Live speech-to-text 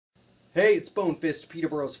Hey, it's Bone Fist,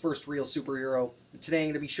 Peterborough's first real superhero. Today I'm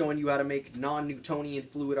going to be showing you how to make non-Newtonian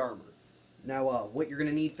fluid armor. Now, what you're going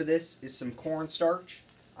to need for this is some cornstarch.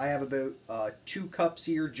 I have about 2 cups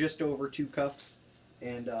here, just over 2 cups,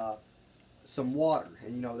 and some water.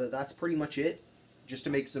 And that's pretty much it. Just to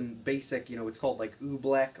make some basic, it's called like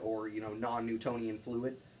oobleck or non-Newtonian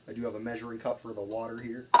fluid. I do have a measuring cup for the water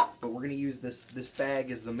here, but we're going to use this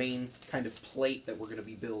bag as the main kind of plate that we're going to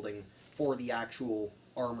be building for the actual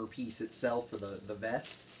armor piece itself for the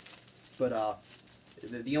vest. But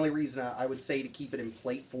the only reason I would say to keep it in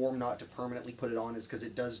plate form, not to permanently put it on, is because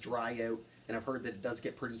it does dry out, and I've heard that it does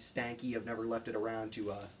get pretty stanky. I've never left it around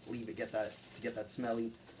to leave it get that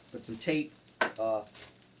smelly. But some tape,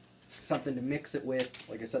 something to mix it with.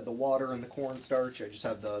 Like I said, the water and the cornstarch. I just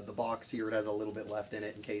have the box here. It has a little bit left in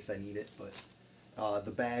it in case I need it. But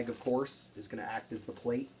the bag, of course, is going to act as the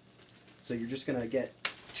plate. So you're just going to get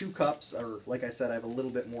 2 cups, or like I said, I have a little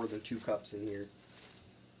bit more than 2 cups in here.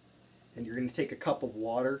 And you're going to take a cup of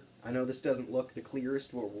water. I know this doesn't look the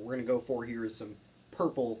clearest. What we're going to go for here is some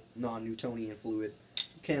purple non-Newtonian fluid.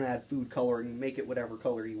 You can add food coloring, make it whatever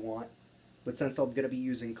color you want. But since I'm going to be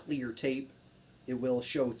using clear tape, it will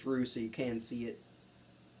show through so you can see it.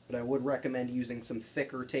 But I would recommend using some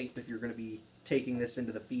thicker tape if you're going to be taking this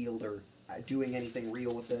into the field or doing anything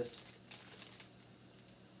real with this.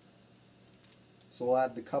 So we'll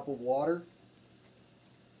add the cup of water.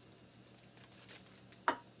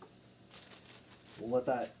 We'll let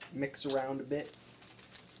that mix around a bit.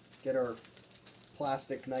 Get our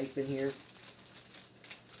plastic knife in here.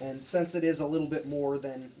 And since it is a little bit more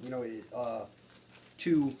than,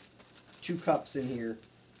 two cups in here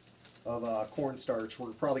of cornstarch,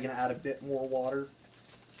 we're probably going to add a bit more water.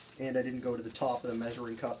 And I didn't go to the top of the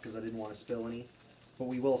measuring cup because I didn't want to spill any. But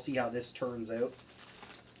we will see how this turns out.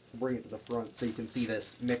 Bring it to the front so you can see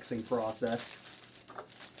this mixing process.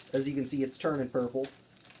 As you can see, it's turning purple.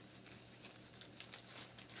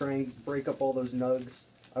 Try and break up all those nugs.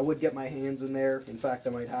 I would get my hands in there. In fact, I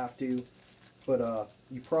might have to. But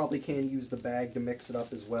you probably can use the bag to mix it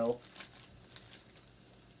up as well.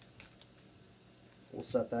 We'll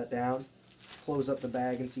set that down. Close up the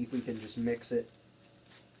bag and see if we can just mix it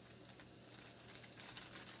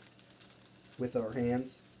with our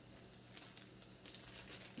hands.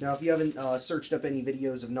 Now, if you haven't searched up any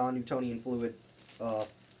videos of non-Newtonian fluid,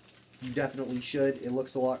 you definitely should. It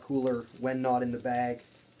looks a lot cooler when not in the bag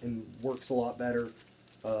and works a lot better,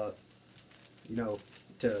 to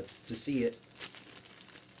see it.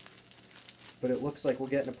 But it looks like we're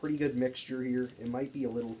getting a pretty good mixture here. It might be a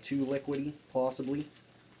little too liquidy, possibly.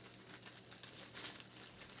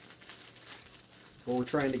 But we're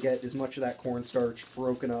trying to get as much of that cornstarch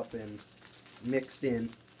broken up and mixed in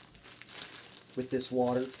with this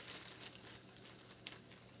water.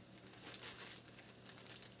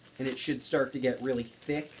 And it should start to get really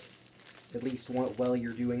thick, at least while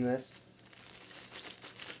you're doing this.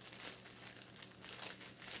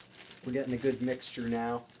 We're getting a good mixture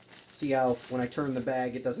now. See how when I turn the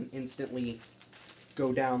bag it doesn't instantly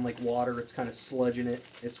go down like water, it's kind of sludging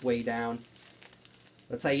its way down.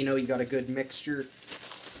 That's how you know you got a good mixture.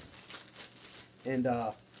 And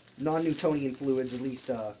non-Newtonian fluids, at least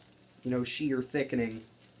shear thickening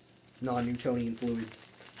non-Newtonian fluids,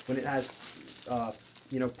 when it has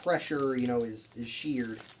pressure is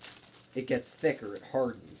sheared, it gets thicker, it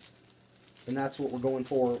hardens. And that's what we're going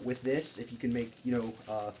for with this. If you can make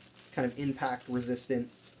kind of impact resistant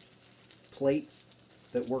plates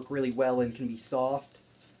that work really well and can be soft,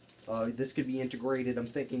 this could be integrated, I'm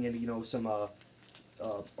thinking, into some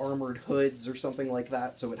armored hoods or something like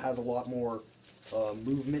that, so it has a lot more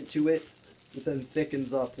movement to it. It then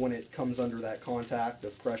thickens up when it comes under that contact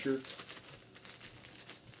of pressure.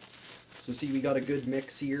 So see, we got a good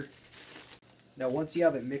mix here. Now once you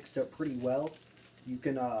have it mixed up pretty well, you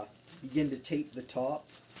can begin to tape the top.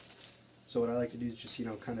 So what I like to do is just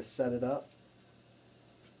kind of set it up.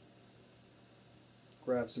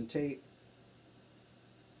 Grab some tape.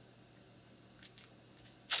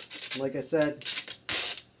 Like I said,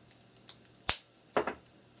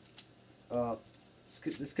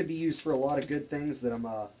 this could be used for a lot of good things that I'm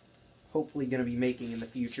hopefully going to be making in the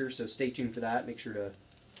future, so stay tuned for that. Make sure to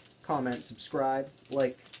comment, subscribe,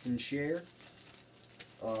 like, and share.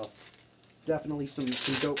 Definitely some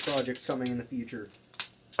dope projects coming in the future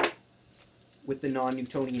with the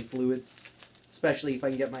non-Newtonian fluids, especially if I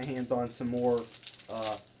can get my hands on some more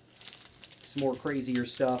crazier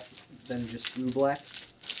stuff than just oobleck.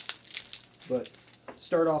 But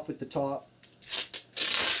start off with the top.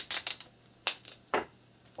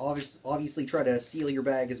 Obviously try to seal your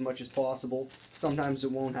bag as much as possible. Sometimes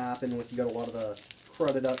it won't happen if you got a lot of the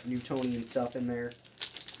crudded up Newtonian stuff in there.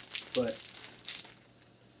 but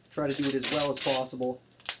try to do it as well as possible.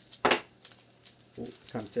 Oh,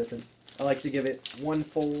 it's kind of tipping. I like to give it one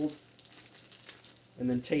fold and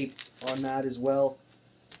then tape on that as well,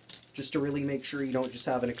 just to really make sure you don't just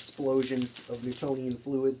have an explosion of Newtonian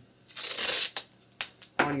fluid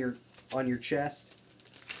on your chest.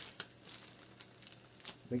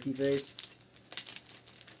 Winky face.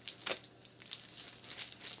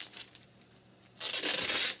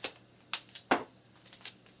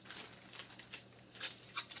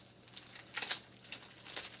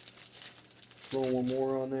 Throw one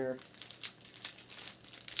more on there.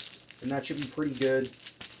 And that should be pretty good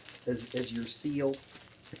as your seal.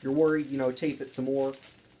 If you're worried, you know, tape it some more.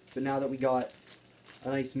 But now that we got a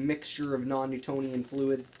nice mixture of non-Newtonian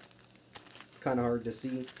fluid, kind of hard to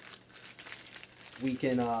see, we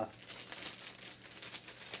can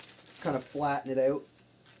kind of flatten it out.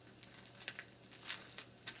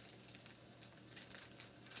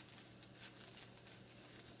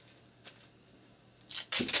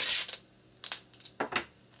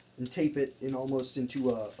 And tape it in almost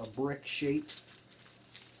into a brick shape.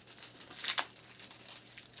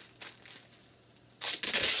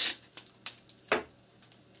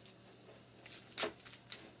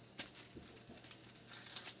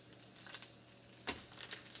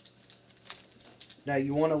 Now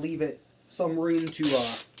you want to leave it some room to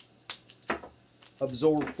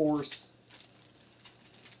absorb force,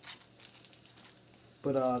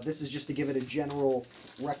 but this is just to give it a general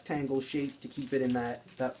rectangle shape to keep it in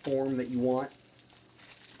that form that you want.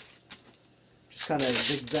 Just kind of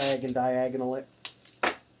zigzag and diagonal it.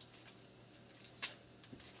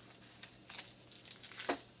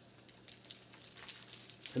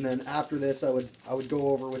 And then after this, I would go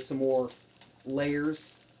over with some more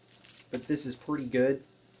layers, but this is pretty good.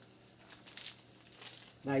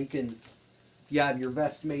 Now you can, if you have your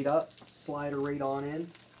vest made up, slide her right on in.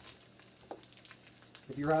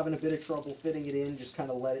 If you're having a bit of trouble fitting it in, just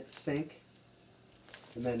kind of let it sink,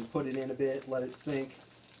 and then put it in a bit, let it sink.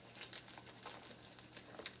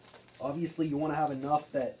 Obviously you want to have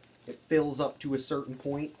enough that it fills up to a certain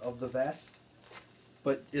point of the vest,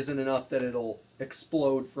 but isn't enough that it'll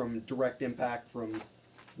explode from direct impact from,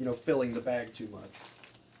 you know, filling the bag too much.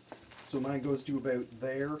 So mine goes to about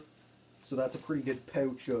there, so that's a pretty good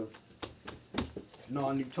pouch of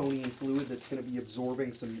non-Newtonian fluid that's going to be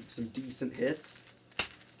absorbing some decent hits.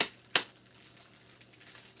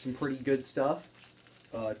 Some pretty good stuff.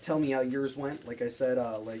 Tell me how yours went. Like I said,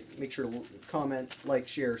 make sure to comment, like,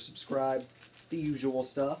 share, subscribe, the usual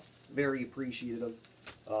stuff. Very appreciative.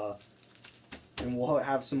 And we'll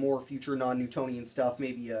have some more future non-Newtonian stuff,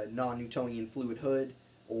 maybe a non-Newtonian fluid hood,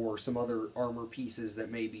 or some other armor pieces that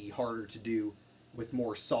may be harder to do with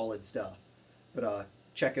more solid stuff. But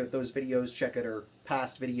check out those videos, check out our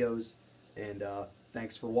past videos, and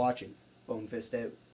thanks for watching. Bone Fist out.